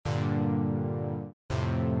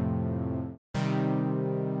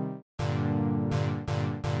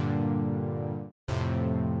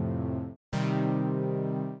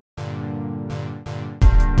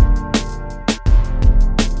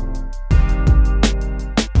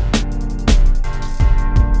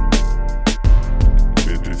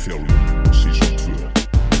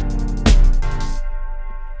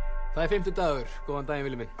fimmtudagur, góðan daginn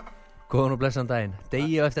Villi minn. Góðan og blessan daginn,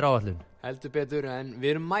 degi á eftir áætlun. Heldur betur, en við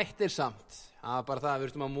erum mættir samt. Það var bara það, við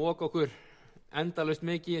erum að móka okkur endalaust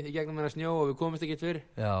mikið í gegnum þennan snjó og við komumst ekki fyrr.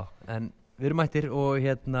 Já, en við erum mættir og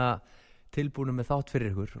tilbúinu með þátt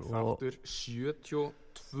fyrir ykkur. Þáttur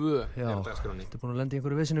 72 Já, er dagskráni. Þú búin að lenda í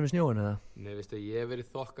einhverju vissinu með snjóin eða? Nei, veistu, ég hef verið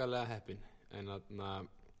þokkalega heppinn, en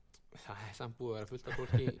það er samt búið að vera fullt af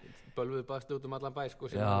fólki bölvuð bastu út allan bæ, sko,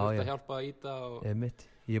 sem er fullt að hjálpa að íta og...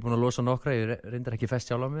 Ég er búin að losa nokkra, ég reyndar ekki fest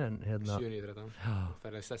sjálf á mig, en 7-13,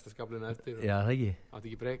 ferðið stærsta skafluna eftir og Já, það ekki. átti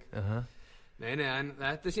ekki breyk. Nei, en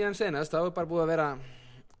þetta er síðan senast, þá er bara búið að vera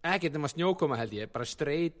ekkert nema snjókoma held ég, bara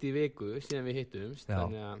streit í viku síðan við hittumst,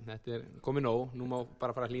 þannig að þetta er komið nóg, nú má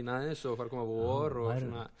bara fara að hlýna aðeins og fara að koma vor og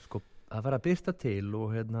svona. Sko, það fara að byrta til og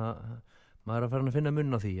maður er að fara að finna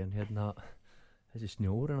munn á því, en þessi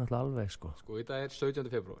snjór er náttúrulega alveg, sko. Sko, þetta er 17.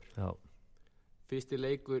 febrúar. Já. Fyrsti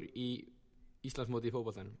leikur í Íslandsmóti í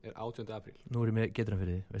fótboltanum er 18. apríl. Nú er ég með geturum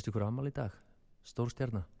fyrir því, veistu hver afmæli í dag? Stór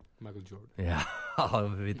stjarna. Michael Jordan. Já,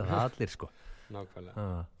 við vita það allir, sko. Nákvæmlega.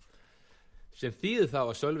 Sem þýðir þá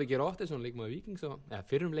að Sölvi Geir Ottesson leikmaður Víkings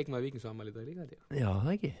fyrrum leikmaður Víkings á afmæli í dag líka held ég. Já,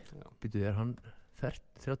 það ekki. Býtu, er hann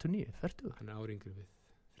 39, 40? Hann er ári yngri við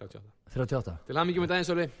 38. 38? Til hamingju með daginn,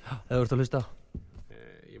 Sölvi. Eða vorst að hlusta?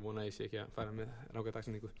 Ég vona að ég sé ekki að fara með ranga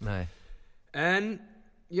dagsinningu. Nei. En,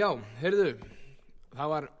 já, heyrðu, það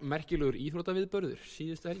var merkilegur íþróttaviðburður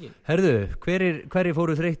síðustu helgin. Heyrðu, hverjir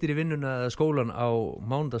fóru þreyttir í vinnuna eða skólan á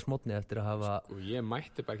mánudagsmorgni eftir að hafa... Sko, ég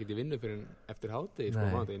mætti bara ekki í vinnu fyrir eftir hádegi, sko,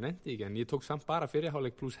 mánudegi, ég nefndi ekki, en ég tók samt bara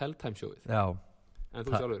fyrirháleik pluss Helltime sjóið. Já. En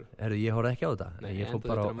þú sjálfur? Heyrðu, ég horfði ekki á þetta. Nei, ég enda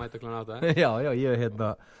þetta að mæta klána á þetta. Já,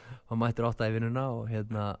 ég mættir 8 í vinnuna og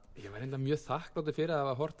Ég var enda mjög þakkláttur fyrir að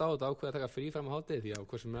hafa hort á þetta ákveð að taka frí fram á hádegi því að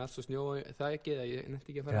hvort sem er allt svo snjó það ekki að ég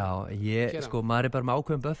nefndi ekki að fara sko, maður er bara með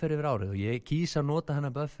ákveðum buffer yfir árið og ég kýsa að nota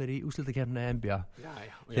hennar buffer í úrslitakeppni NBA.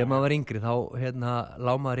 Þegar maður var yngri þá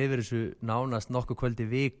lá maður yfir þessu nánast nokkuð kvöldi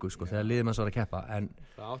viku, sko, þegar liðið maður svo að keppa. En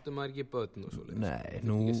það áttu maður ekki börn og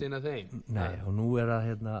svoleiðis. Nei, og nú er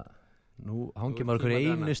það nú hangir maður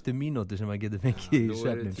hverju einustu mínútu sem maður getur fengið í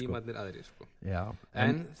svefnin. Nú eru tímarnir aðrir, sko. Já.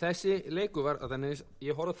 En þessi leikur var, þannig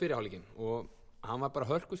ég horfði fyrir hálfleikinn og hann var bara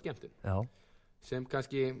hörku skemmtun. Já. Sem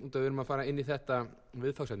kannski, við erum að fara inn í þetta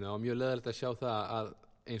viðfangsefni og mjög leðilegt að sjá það að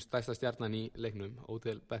einn stærsta stjarnan í leiknum,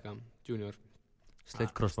 Odell Beckham Jr.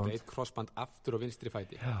 Sleit krossband aftur á vinstri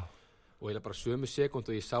fæti. Já. Og eiginlega bara sömu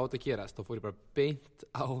sekúndu og ég sá þetta gerast, þá fór ég bara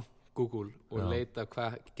beint á Google og leita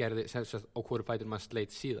hvað gerði á hvoru fætur maður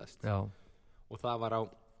sleit síðast. Já. Og það var á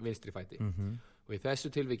vinstri fæti. Og í þessu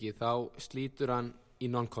tilviki þá slítur hann í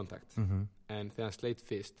non-contact. En þegar hann sleit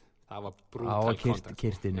fyrst, það var brutal contact.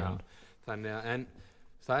 Kirtin, já. Þannig að, en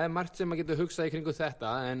það er margt sem maður getur hugsað í kringu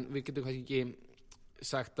þetta, en við getum kannski ekki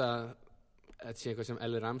sagt að þetta sé eitthvað sem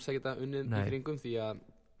Elli Ramsey geta unnið í kringum, því að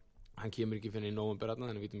hann kemur ekki fyrir í nóvember,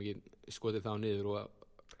 þannig að við getum ekki skotið þá niður og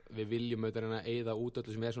við viljum auðvitað reyna að eyða út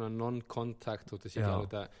öllu sem er svona non-contact og þetta sé ekki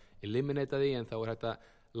alveg að eliminata því, en þá er hægt að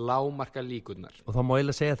lágmarka líkurnar. Og þá má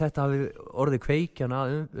eiginlega segja að þetta hafi orðið kveikjan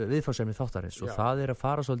að viðfangsefni þáttarins og það er að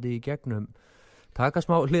fara svolítið í gegnum, taka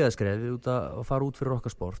smá hliðaskref og fara út fyrir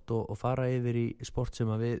okkar sport og fara yfir í sport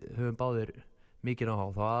sem að við höfum báðir mikið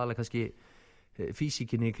á, þá aðalega kannski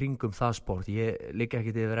físikinni í kringum það sport. Ég ligg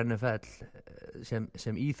ekkert yfir NFL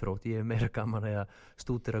sem íþrótt, ég er meira gaman að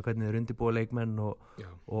stúdera hvernig þeir undirbúa leikmenn og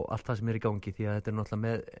allt það sem er í gangi, því að þetta er náttúrulega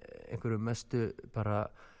með einhverju mestu bara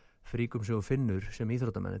fríkum sem þú finnur sem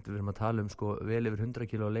íþróttamenn. Við erum að tala um sko vel yfir 100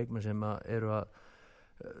 kíló leikmenn sem eru að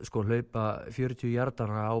sko hlaupa 40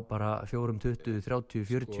 jardana á bara 4, 20, 30,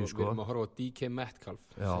 40 sko. Við erum að horfa á DK Metcalf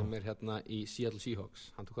sem er hérna í Seattle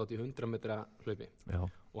Seahawks. Hann tók átt í 100 metra hlaupi. Já.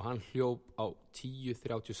 Og hann hljóp á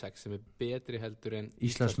 10.36 sem er betri heldur en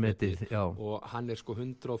Íslandsmetið, og hann er sko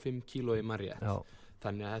 105 kíló í marrétt.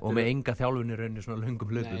 Og með enga þjálfun í rauninni svona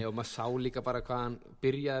löngum hlaupum. Nei, og maður sá líka bara hvað hann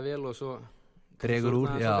byrjaði vel og svo dregur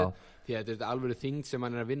úr, því að þetta er alveg þyngd sem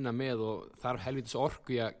hann er að vinna með og þarf helvitis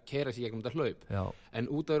orku í að keyra sig gegnum þetta hlaup. En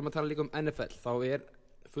út af að tala líka um NFL, þá er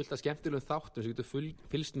fullt af skemmtilegum þáttum sem getur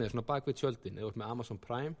fylgst með svona bak við tjöldin. Eða með Amazon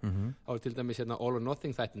Prime, þá er til dæmis hérna All or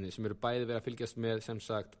Nothing þættinni sem eru bæði verið að fylgjast með, sem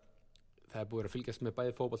sagt, það er búið að fylgjast með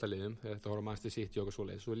bæði fótboltaliðum, þetta horfa á Manchester City og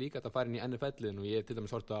svoleiðis. Svo er líka að fara inn í NFL-liðin og ég til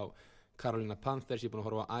dæmis horfði á Carolina Panthers, ég er búin að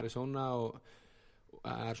horfa á Arizona og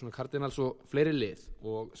er svona Cardinals og fleiri lið,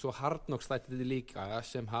 og svo Hard Knocks þættir líka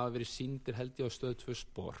sem hafa verið sýndir held ég á Stöð 2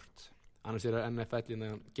 Sport, annars er það NFL-liðin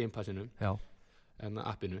á Game Passinu. Já.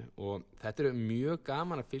 Appinu, og þetta er mjög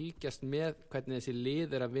gaman að fylgjast með hvernig þessi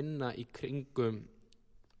lið er að vinna í kringum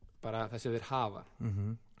bara það sem þeir hafa.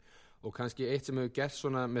 Og kannski eitt sem hefur gert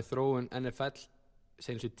svona með þróun NFL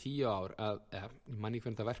senstu 10 ár ég man ekki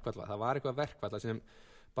hvernig þetta verkfall var, það var eitthvað verkfall sem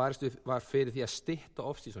var fyrir því að stytta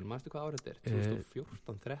off-season, manstu hvað árið þetta er?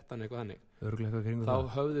 2014, 13 eitthvað þannig. Þá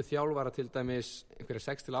höfðu þjálfara til dæmis einhverja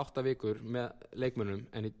 6-8 vikur með leikmönnum,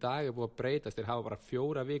 en í dag er búið að breytast, þeir hafa bara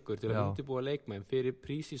 4 vikur til að undirbúa leikmenn fyrir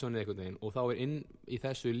pre-seasonið einhvern veginn og þá er inn í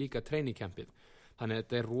þessu líka training-campið. Þannig að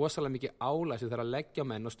þetta er rosalega mikið álag sem þarf að leggja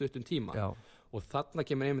menn á stuttum tíma. Og þarna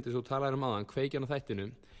kemur einmitt eins og talaður áðan, kveikjan á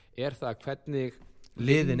þættinum, er það hvernig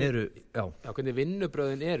liðin eru, hvernig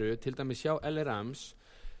vinnubröðin eru, til dæmis hjá LA Rams,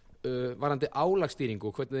 varandi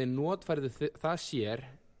álagstýringu, hvernig þeir notfærið það sér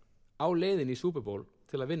á leiðin í Super Bowl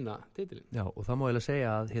til að vinna titilin. Já, og það má eiginlega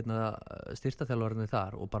segja að styrktarþjálfarnir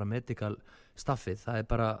þar og bara medical staffið,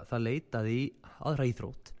 það leitaði í aðra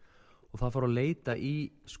íþrótt og það fór að leita í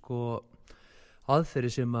aðferði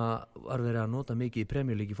sem var verið að nota mikið í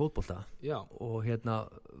Premier League í fótbolta og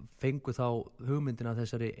fengu þá hugmyndina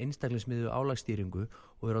þessari einstaklingsmiðu álagstýringu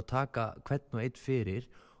og verið að taka hvern og einn fyrir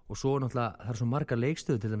og svo náttúrulega það er svo margar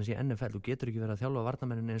leikstöðu til dæmis í NFL, þú getur ekki verið að þjálfa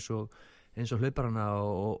varnarmennin eins og hlauparana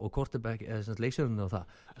og quarterback eða leikstöðunni og það.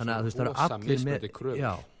 Þannig að það eru allir með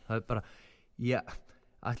það er bara,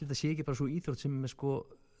 allir þetta sé ekki bara svo íþrótt sem er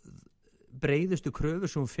breiðustu kröfur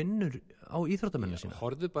sem hún finnur á íþróttamennina sína.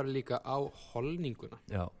 Horfðu bara líka á holninguna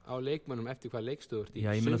á leikmönnum eftir hvað leikstöður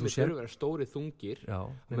sumir þurfa að vera stóri þungir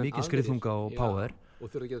með mikið skriðþunga og power og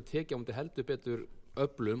þurfa að geta tekið á múti heldur betur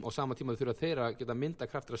öflum og sama tíma þurfa þeirra að geta mynda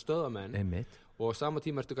kraftur að stöðamenn og sama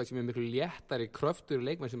tíma ertu kannski með miklu léttari kröftur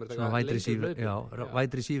leikmenn sem er wide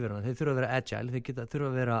receiver þeir þurfa að vera agile, þeir þurfa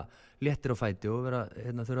að vera léttir á fæti og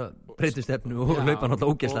þurfa breyta stefnu og hlaupa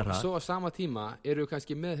náttúrulega ógeðslega og svo á sama tíma eru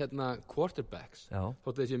kannski með quarterbacks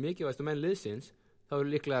þótt þessi mikilvægstu menn liðsins þá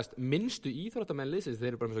eru líklegast minnstu íþróttamenn liðsins,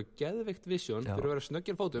 þeir eru bara með svo geðveikt vision, þeir eru að vera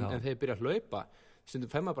snöggjar fótum en þeir byrja að hlaupa sem þú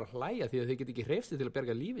fær maður bara að hlæja því að þeir get ekki hreyfst til að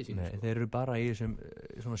berga lífi sín. Nei, þeir eru bara í þessum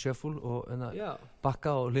svona shuffle og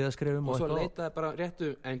bakka og hliðaskrefum og svo leitaði bara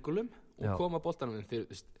réttu engulum og koma boltanum þeir,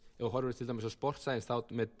 ef þú horfir til dæmis á Sports Science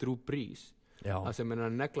þá með Drew Brees það sem er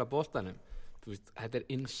að negla boltanum þetta er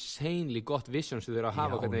insanely gott vision sem þeir að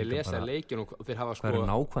hafa hvernig þeir lesa leikin og þeir hafa hvað eru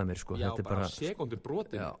nákvæmir þetta er bara sekundur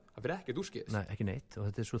brotin það fyrir ekkert úrskis. Nei, ekki neitt og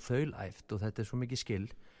þetta er svo þaulæft og þetta er svo mikið skill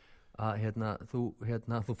að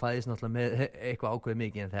þú fæðist náttúrulega með eitthvað ákveð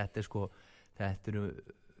mikið en þetta eru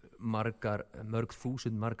mörg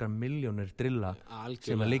þúsund margar milljónir drilla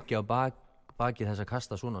sem að liggja á baki þess að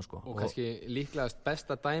kasta svona og kannski líklegast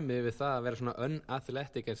besta dæmið við það að vera svona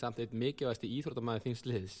unathletic en samt eitt mikilvægasti íþróttamaður þíns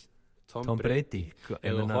liðs Tom Brady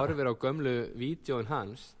ef þú horfir á gömlu vídeóin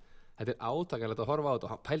hans þetta er átakanlegt að horfa á þetta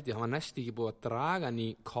og pældi hann var næst ekki búið að draga hann í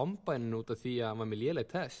kombænin út af því að hann var með léleg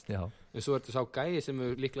test en svo er þetta sá gæi sem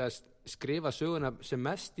hefur líklegast skrifað söguna sem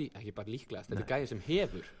mest í ekki bara líklegast, þetta er gæi sem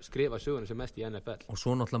hefur skrifað söguna sem mest í NFL og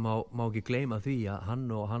svo náttúrulega má ekki gleyma því að hann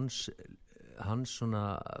og hans svona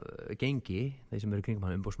gengi, þeir sem eru kringum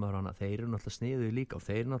hann umbúsmaður hana, þeir eru náttúrulega sniðuði líka og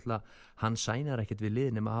þeir náttúrulega, hann sænar ekkert við lið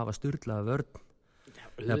nema að hafa sturlaða vörn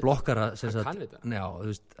eða blokkara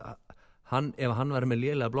ef hann var með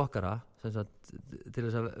lélega blokkara til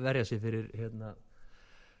þess að verja sig fyrir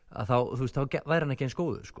að þá væri hann ekki eins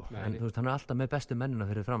góður en hann er alltaf með bestu mennina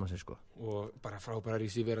fyrir fram að sig og bara frábæra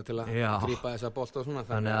receiver til að grípa þessa bolta og svona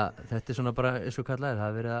þannig að þetta er svona bara eins og kallaði það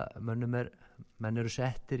er verið að menn eru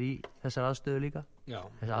settir í þessar aðstöðu líka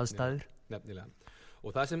þessar aðstæður nefnilega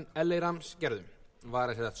og það sem LA Rams gerðum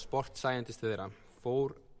var að sport scientist þeirra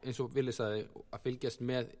fór eins og Willi sagði að fylgjast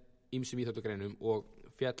með ýmsum íþróttagreinum og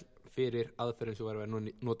fjall fyrir aðferðin sem var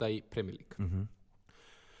að nota í Premier League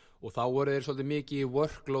og þá voru þeir svolítið mikið í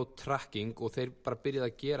workload tracking og þeir bara byrjuði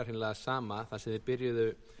að gera hreinlega sama þar sem þeir byrjuðu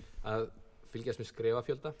að fylgjast með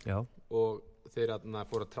skrefafjölda og þeir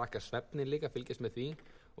fóru að tracka svefnin líka, fylgjast með því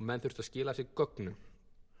og menn þurftu að skila sér gögnum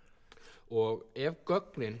og ef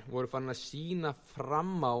gögnin voru farin að sína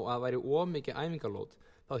fram á að væri ómikið æfingalót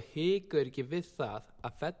þá hikuður ekki við það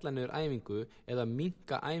að fella niður æfingu eða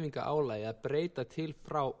minnka æfingaálagi að breyta til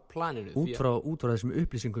frá planinu út frá þessum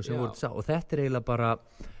upplýsingum sem voru og þetta er eiginlega bara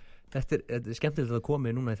þetta er skemmtilegt að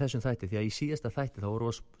koma núna í þessum þætti því að í síðasta þætti þá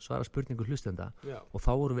voru að svara spurningu hlustenda og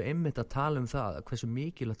þá vorum við einmitt að tala um það hversu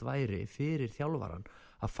mikilvægt væri fyrir þjálfaran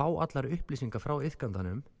að fá allar upplýsingar frá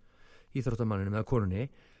iðkandanum íþróttamanninum eða konunni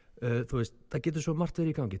það getur svo margt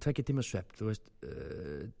verið í gangi 2 tíma svefn,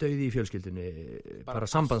 dauði í fjölskyldunni bara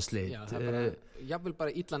sambandsleit jafnvel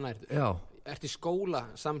bara illa nærð ert í skóla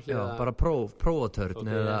samhliða bara prófatörn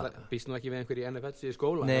býst nú ekki við einhverju í NFL í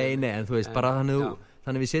skóla nei, en þú veist, bara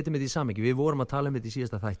þannig við setjum þetta í samhengi, við vorum að tala um þetta í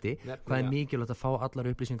síðasta þætti hvað er mikilvægt að fá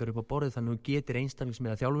allar upplýsingar upp á borðið þannig að þú getur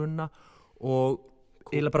einstaklingsmiða þjálfunina og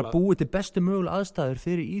eiginlega bara búið til bestu mögulega aðstæður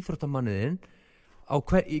fyrir íþróttamanniðinn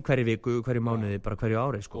í hverju viku, hverju mánuði, bara hverju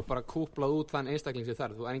ári sko. Og bara kúplað út þann einstakling sem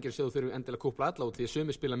þar. Þú er enginn að segja þú þurfum endilega að kúpla alla út því að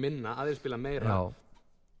sumir spila minna, aðrir spila meira.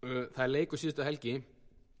 Það er leikur síðustu helgi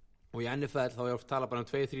og í NFL þá er oft tala bara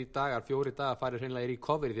 2-3 dagar, 4 dagar farið hreinlega í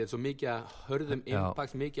recovery því þetta er svo mikið að hörðum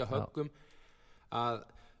impacts, mikið að höggum að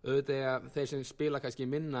auðvitað þeir sem spila kannski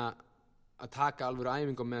minna að taka alvöru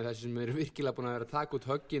æfingum með þessi sem eru virkilega búin að vera að taka út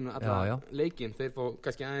höggin og alla leikinn, þeir fá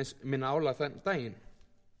kannski aðeins minna álag þann daginn.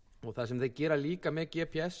 Og það sem þeir gera líka með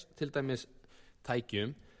GPS til dæmis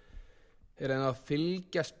tækjum er að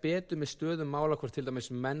fylgjast betur með stöðum mála hvort til dæmis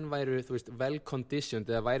menn væru well conditioned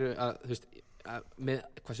eða væru með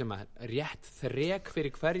hvað sem rétt þrek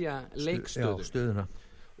fyrir hverja leikstöðu stöðuna.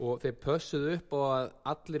 Og þeir pössuðu upp á að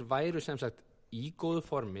allir væru sem sagt í góðu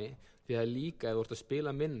formi því að líka ef þú ert að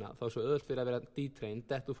spila minna þá er svo öðvöld fyrir að vera detrained,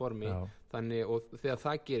 dettu formi þannig og þegar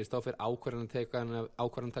það gerist þá fyrir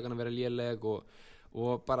ákvarðantakan að vera léleg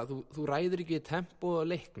og bara þú ræður ekki tempó á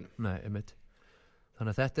leiknum. Nei, einmitt.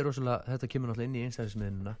 Þannig að þetta kemur náttúrulega inn í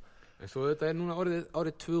einstaklingsmiðlunina. En svo þetta er núna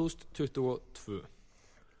árið 2022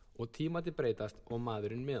 og tímati breytast og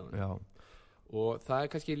maðurinn með hann. Já. Og það er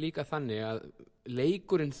kannski líka þannig að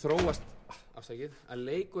leikurinn sé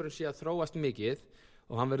að þróast mikið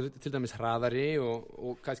og hann verður til dæmis hraðari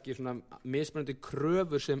og kannski svona mismunandi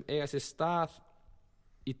kröfur sem eiga sér stað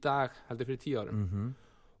í dag heldur fyrir 10 árum.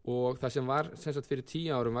 Og það sem var sem sagt fyrir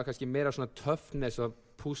 10 árum var kannski meira svona toughness að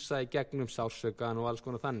pússa í gegnum sásökan og alls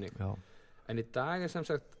konar þannig. En í dag er sem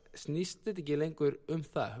sagt snýst þetta ekki lengur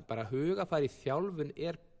það, bara hugafæri í þjálfun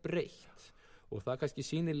er breytt og það kannski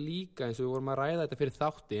sýnir líka eins og við vorum að ræða þetta fyrir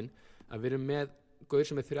þáttinn að við erum með gaur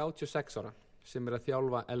sem er 36 ára sem er að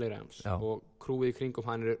þjálfa LA Rams og krúið í kringum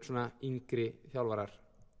hann eru svona yngri þjálfarar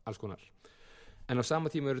alls konar. En á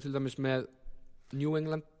sama tíma eru til dæmis með New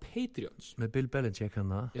England Patriots með Bill Belichick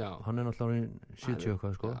hann er náttúrulega 70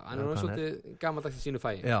 eitthvað sko. Hann er svolítið gamaldags í sínu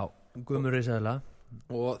fæi Guðmur Reisæðla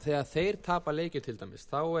og þegar þeir tapa leikjum til dæmis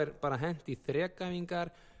þá er bara hent í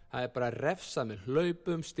þrekæfingar, það er bara refsað með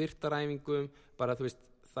hlaupum, styrtaræfingum bara þú veist,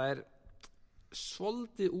 það er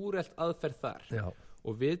svolítið úrelt aðferð þar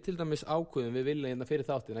og við til dæmis ákveðum við viljum hérna fyrir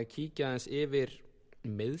þáttin að kíkja aðeins yfir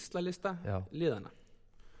meiðslalista liðana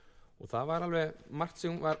og það var alveg margt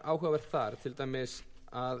sem var áhugavert þar til dæmis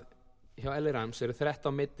að hjá LA Rams eru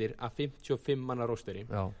 13 meiddir af 55 manna rósteri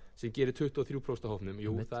sem gerir 23% af hópnum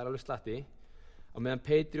það er alveg slatti og meðan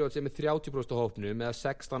Patriots er með 30% af hópnum með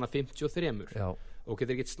 16 af 53 og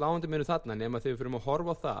getur ekkert sláandi munum þarna nema þegar við fyrir að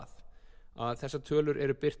horfa á það að þessar tölur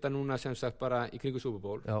eru byrta núna sem sagt bara í kringu Super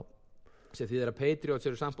Bowl sem því að Patriots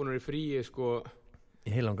eru sambúnir í fríi sko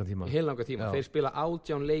í heilanga tíma þeir spila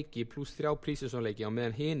 18 leiki pluss 3 pre-season leiki og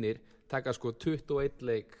meðan hinir taka sko 21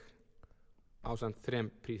 leik á samt 3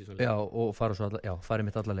 pre-season leiki og fara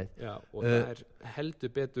mitt alla leið og það er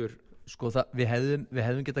heldur betur sko við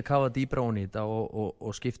hefðum getað kafað dýbra ón í þetta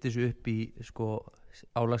og skiptið þessu upp í sko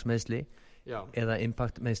álagsmeðsli eða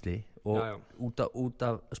impact meðsli og út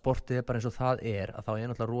af sportið er bara eins og það er að þá er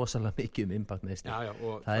náttúrulega rosalega mikið impact meðsli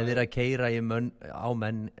það er verið að keyra á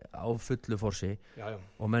menn á fullu forsi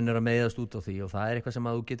og menn er að meiðast út á því og það er eitthvað sem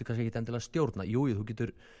að þú getur kannski ekki endilega stjórna þú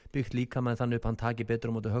getur byggt líka með þannig upp hann taki betur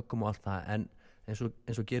á móti höggum og allt það en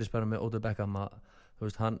eins og gerist bara með Odell Beckham að þú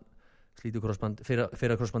veist hann slítur krossband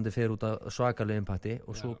fyrir krossbandi fer út af svakalega impacti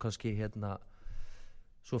og svo kannski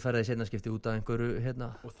svo fer það í seinnaskipti út af einhverju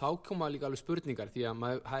og þá koma líka alveg spurningar því að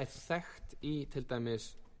það er þekkt í til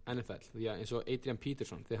dæmis NFL því að eins og Adrian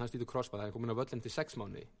Peterson þegar hann slítur krossband það er komin á völlin til 6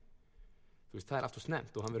 mánuði þú veist það er allt svo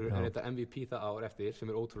snemmt og hann verður þetta MVP það ár eftir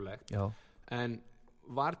sem er ótrúlegt en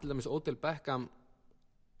var til dæmis Odell Beckham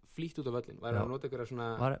flýtt út af völlin var að nota einhverja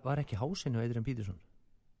svona var ekki hásinn á Adrian Peterson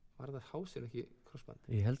var það hásinn ekki krossband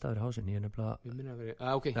ég held að það veri hásinn ég er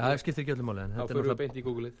nefnilega okay, það skiptir ekki öllum máli þá fyrir við beint í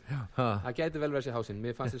Google-ið það gæti vel verið sér hásinn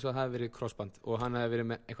mér fannst þess að það hefði verið krossband og hann hefði verið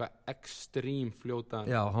með eitthvað ekstrím fljóta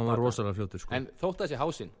hann var rosalega fljótur sko. en þótt að sé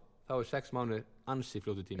hásinn þá er 6 mánuðir ansi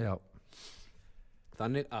fljótu tími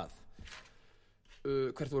þannig að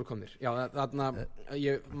hvert voru komnir þarna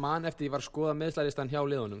ég man eftir ég var að skoða meðslalistan hjá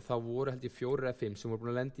liðunum þá voru held ég 4 eða 5 sem voru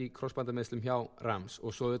búin að lenda í krossbandameðslum hjá Rams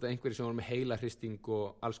og svo þetta einhverjir sem voru með heila hristing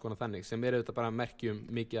og alls konar þannig sem þetta bara merkjum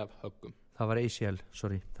mikið af höggum það var ACL,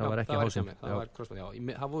 sorry, það var ekki hásinn það var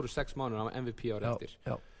krossband, það voru 6 mánuðir af MVP ára eftir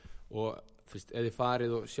og fyrst, ef þið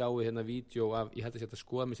farið og sjáu hérna vídeo af, ég held að setja að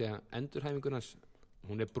skoða mig segja endurhæfingunars,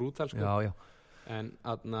 hún er brútal sko en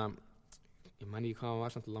aðna ég man ekki hvað hann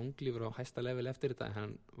var samt langlífur á hæsta level eftir þetta en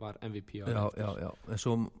hann var MVP en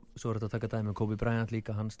svo er þetta að taka dæmi með Kobe Bryant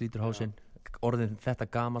líka, hann slítur hásinn orðin þetta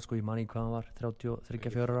gamalt sko, ég man ekki hvað hann var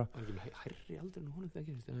 33-34 ára hann er ekki hærri aldur en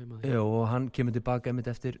hún þegar og hann kemur tilbaka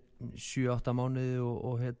eftir 7-8 mánuði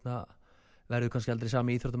og verður kannski aldrei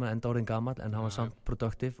sami íþróttamenn enda orðin gamall en hann var samt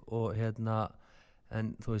produktiv og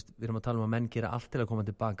en þú veist, við erum að tala að menn gera allt til að koma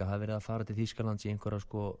tilbaka, það er verið að fara til Þýskalands í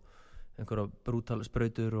einhverja brútal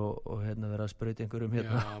sprautur og verið að sprauta einhverjum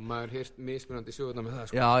Já, maður heyrt mismunandi sögurnar með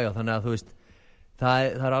það Já, þannig að þú veist það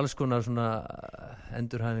er alls konar svona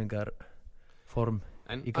endurhæfingar form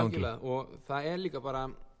í gangi og það er líka bara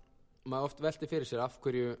maður oft velti fyrir sér af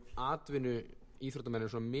hverju atvinnu íþróttamenn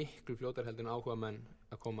er svona miklu fljótar heldur en áhuga menn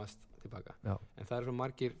að komast tilbaka en það er svo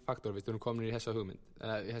margir faktor við erum komin í þessa hugmynd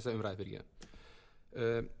í þessa umræði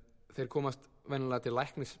fyrir þeir komast venjulega til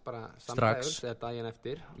læknis bara samræður eða daginn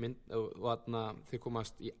eftir og þeir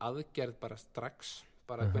komast í aðgerð bara strax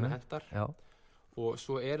bara hvernig hentar og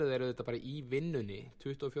svo eru þeir auðvitað bara í vinnunni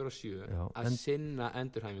 24/7 að sinna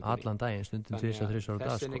endurhæfingunni allan daginn, stundum 2-3 ára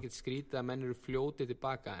dag þess er ekkert skrítið að menn eru fljótið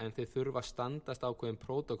tilbaka en þeir þurfa að standast ákveðin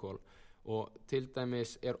prótokól og til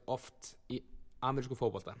dæmis er oft í amerísku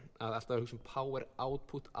fótbolta að alltaf er hugsa power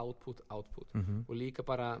output og líka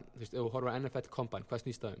bara, þú veist, ef þú horfir að NFL Combine, hvað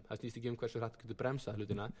snýst það það snýst ekki hversu hratt getur bremsað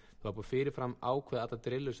hlutina þú var búið fyrirfram ákveð alltaf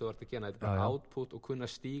drillur sem þú ert að gera, þetta er bara output og kunna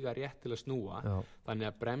stíga rétt til að snúa þannig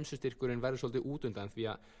að bremsustyrkurinn verður svolítið útundan því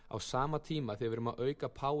að á sama tíma þegar við erum að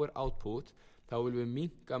auka power output þá viljum við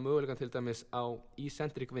minnka mögulegan til dæmis í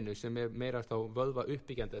eccentric vinnu sem er meira þá vöðva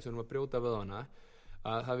uppbyggjandi þess að við erum að brjóta vöðvana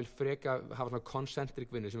að það vil freka hafa svona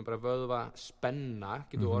concentric vinnu sem er bara vöðva spenna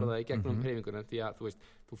getur orðað í gegnum hreyfinguna því að þú veist,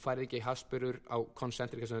 þú færð ekki haspurur á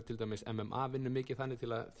concentric sem er til dæmis MMA vinnu mikið þannig til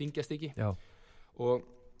að þyngjast ekki og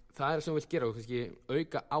það er sem við vilt gera og kannski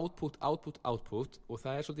auka output og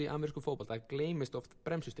það er svolítið í amerísku fótbolta það gleymist oft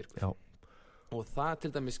bremsustyrkur og það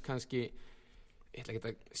til dæmis kannski ég ætla ekki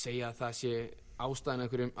að segja að það sé ástæðan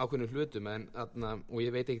einhverjum ákveðnum hlutum og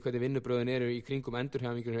ég veit ekki hvernig vinnubröðin eru í kringum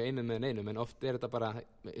endurhæfingunum einum með einum en oft er þetta bara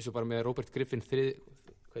eins og bara með Robert Griffin III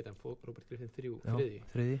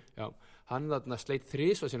Já, hann sleit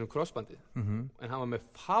 3 sinnum crossbandið en hann var með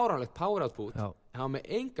fáránlegt power output en hann var með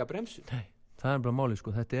enga bremsu það er bara máli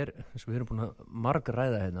þetta er, eins og við erum búin að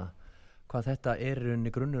margræða hérna hvað þetta er í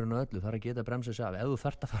rauninni grunnurinn og öllu það er að geta bremsa sig af ef þú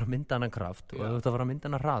þarft að fara að mynda hana kraft og ef þú þarft að fara að mynda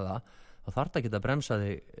hana hraða þá þarf það að geta bremsa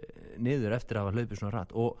þig niður eftir að hafa hlaupið svona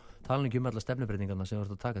hratt og tala ekki alla stefnubreitingarna sem þú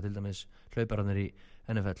ert að taka til dæmis hlaupararnir í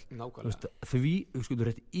NFL því, þú skutur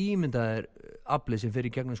rétt ímyndaðir aflið sem fer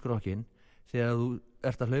í gegnum skrokkin þegar þú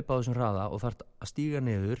ert að hlaupa á þessum hraða og þarf að stíga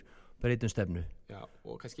niður breytum stefnu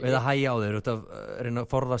eða hægja á þeir út af reyna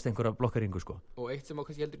að forðast einhverja blokkaringu og eitt sem á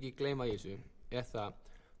kannski heldur ekki gleyma í þessu er það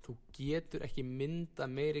þú getur ekki mynda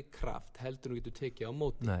meiri kraft heldur þú getur tekið á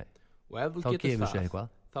móti og ef þú getur það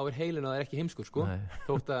þá er heilin á þér ekki heimskur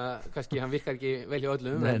þótt að kannski hann virkar ekki vel hjá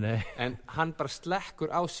öllum en hann bara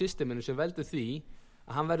slekkur á systeminu sem veldur því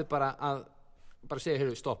að hann verður bara að segja,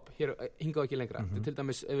 heyrðu, stopp, hér hingað ekki lengra til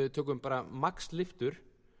dæmis ef við tökum bara max liftur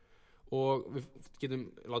og við getum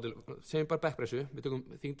segjum bara backpressu, við tökum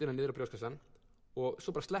þyngdina niður á brjóstkassan og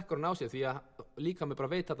svo bara slekkur hann á sig því að líka með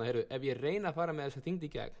bara veit þarna, heyrðu, ef ég reyna að fara með þessa þyngd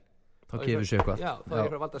í gegn þá gefur sér eitthvað þá er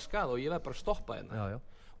ég að valda skada og ég verð bara að stoppa hérna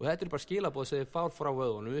og þetta er bara skilaboð sem þið fár frá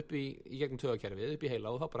vöðunum upp í gegnum taugakerfið, upp í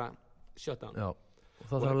heila og þá bara shut down og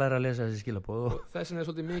þá þarf að læra að lesa þessi skilaboð og þess vegna er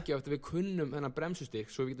svolítið mikið eftir við kunnum hennar bremsustyrk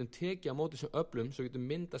svo við getum tekið á móti sem öflum svo við getum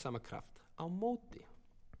myndað sama kraft á móti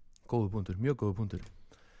góðu punktur, mjög góðu punktur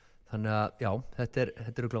þannig að já, þetta er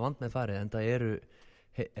örugglega vand með farið en það er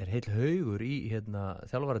heil haugur í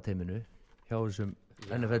þjálfarateyminu hjá þessum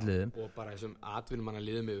NFL-liðum og bara þessum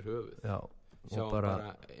atvinnumannaliðum yfir höfuð og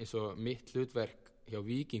bara eins og mitt hlutverk hjá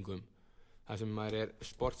Víkingum þar sem maður er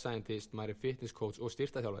sport scientist, maður er fitness coach og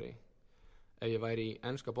styrktarþjálfari ef ég væri í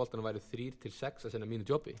enska boltanum væri 3-6 að sinna mínu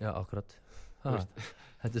jobbi akkurat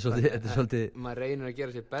þetta er svolítið maður reynir að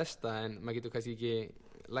gera sér besta en maður getur kannski ekki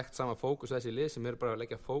lagt sama fókus á þessi lið sem eru bara að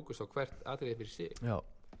leggja fókus á hvert atriði fyrir sig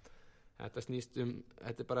þetta snýst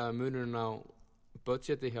þetta er bara munurinn á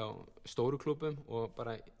budgeti hjá stóru klúbum og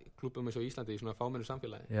bara klúbum eins og Íslandi í svona fámennu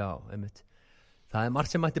samfélagi einmitt það er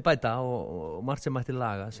margt sem mætti bæta og margt sem mætti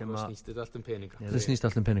laga það snýst þetta allt um peninga það snýst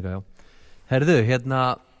allt um peninga, herðu,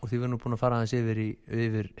 og því við erum búin að fara aðeins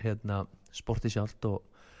yfir sporti sjálft og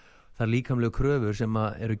það er líkamlegu kröfur sem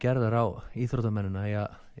eru gerðar á íþróttamennina í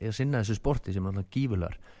að sinna þessu sporti sem er alltaf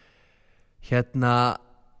gífurlegar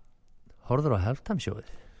horfður á Halftime-sjóið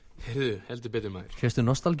heldur betur maður hérstu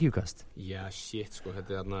nostalgíukast já, shit,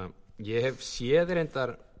 þetta er ég hef séð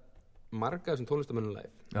reyndar marga þessum tónlistamennum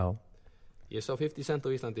live ég sá 50 Cent á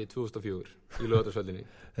Íslandi 2004 í Laugardalshöllinni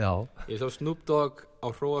ég sá Snoop Dogg á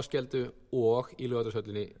Hróarskeldu og í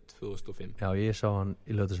Laugardalshöllinni 2005 ég sá hann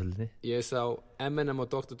í Laugardalshöllinni ég sá Eminem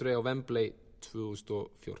og Dr. Dre á Wembley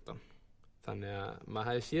 2014 þannig að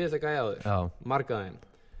maður hefði séð þess að gæja á þér margaðin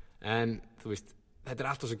en þú veist þetta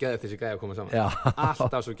alltaf svo geðið þessi gæði að koma saman. Já.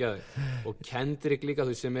 Alltaf svo geðið. Og Kendrick líka,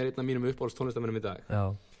 þú veist, sem einn af mínum uppáhalds tónlistarmönnum í dag.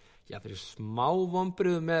 Já, þeir eru smá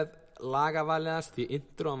vonbrigði með lagavaliðans því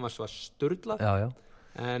introðan var svo sturlað.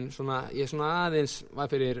 En svona, ég svona aðeins var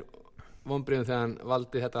fyrir vonbrigðum þegar hann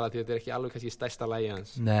valdi þetta lag því þetta er ekki alveg kannski stærsta lagi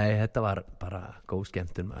hans. Nei, þetta var bara góð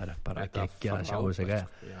skemmtun, maður bara ekki að sjá þessi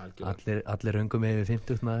gæði. Allir öngum yfir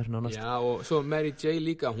 50 maður nánast. Já, og svo Mary J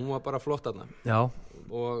líka, hún var bara flott þarna. Já.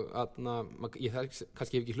 Og ég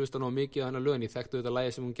kannski hef ekki hlustað nóg mikið á hennar lögin, ég þekktu þetta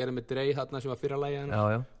lagi sem hún gerði með Drey þarna sem var fyrra lagi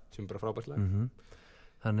hennar, sem er bara frábært lag.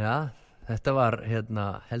 Þannig að þetta var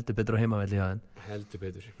heldur betur á heimavelli hjá henn.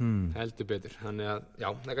 Heldur betur. Þannig að, já,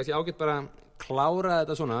 það er kannski ágætt bara að klára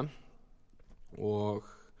þetta svona og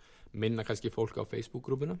minna kannski fólk á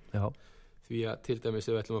Facebook-grúpuna. Já. Því að til dæmis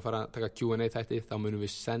ef við ætlum að fara að taka Q&A þætti þá munum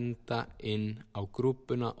við senda inn á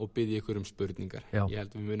grúpuna og biðja ykkur spurningar. Já. Ég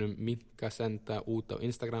held við munum minnka senda út á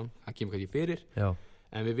Instagram, það kemur kannski fyrir. Já.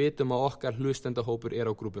 En við vitum að okkar hlustendahópur er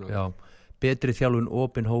á grúpuna. Já, betri þjálfun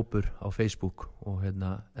opin hópur á Facebook og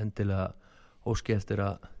endilega óski eftir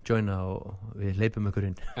að joina og við hleypum ykkur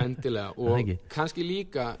inn. Endilega og kannski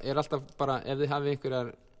líka er alltaf bara ef þið hafið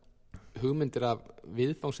einhverjar hugmyndir af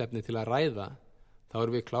viðfangsefni til að ræða þá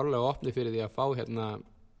erum við klárlega opnið fyrir því að fá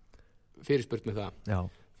fyrirspurt með það. Já.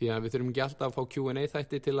 Því að við þurfum ekki alltaf að fá Q&A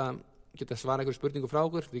þætti til að geta svara einhver spurningu frá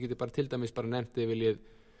okkur. Við getum bara til dæmis bara nefnt þið viljið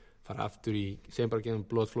fara aftur í, segjum bara genum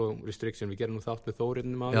blood flow restriction, við gerum nú þátt með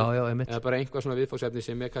Þórinnum á eða bara einhvað svona viðfangsefni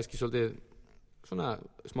sem er kannski svolítið svona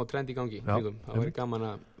smá trend í gangi. Það væri gaman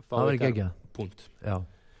að fá þetta punkt. Já.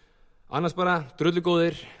 Annars bara drullu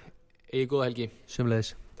góðir, eigi góða helgi.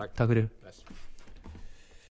 Sömuleiðis. Takk fyrir.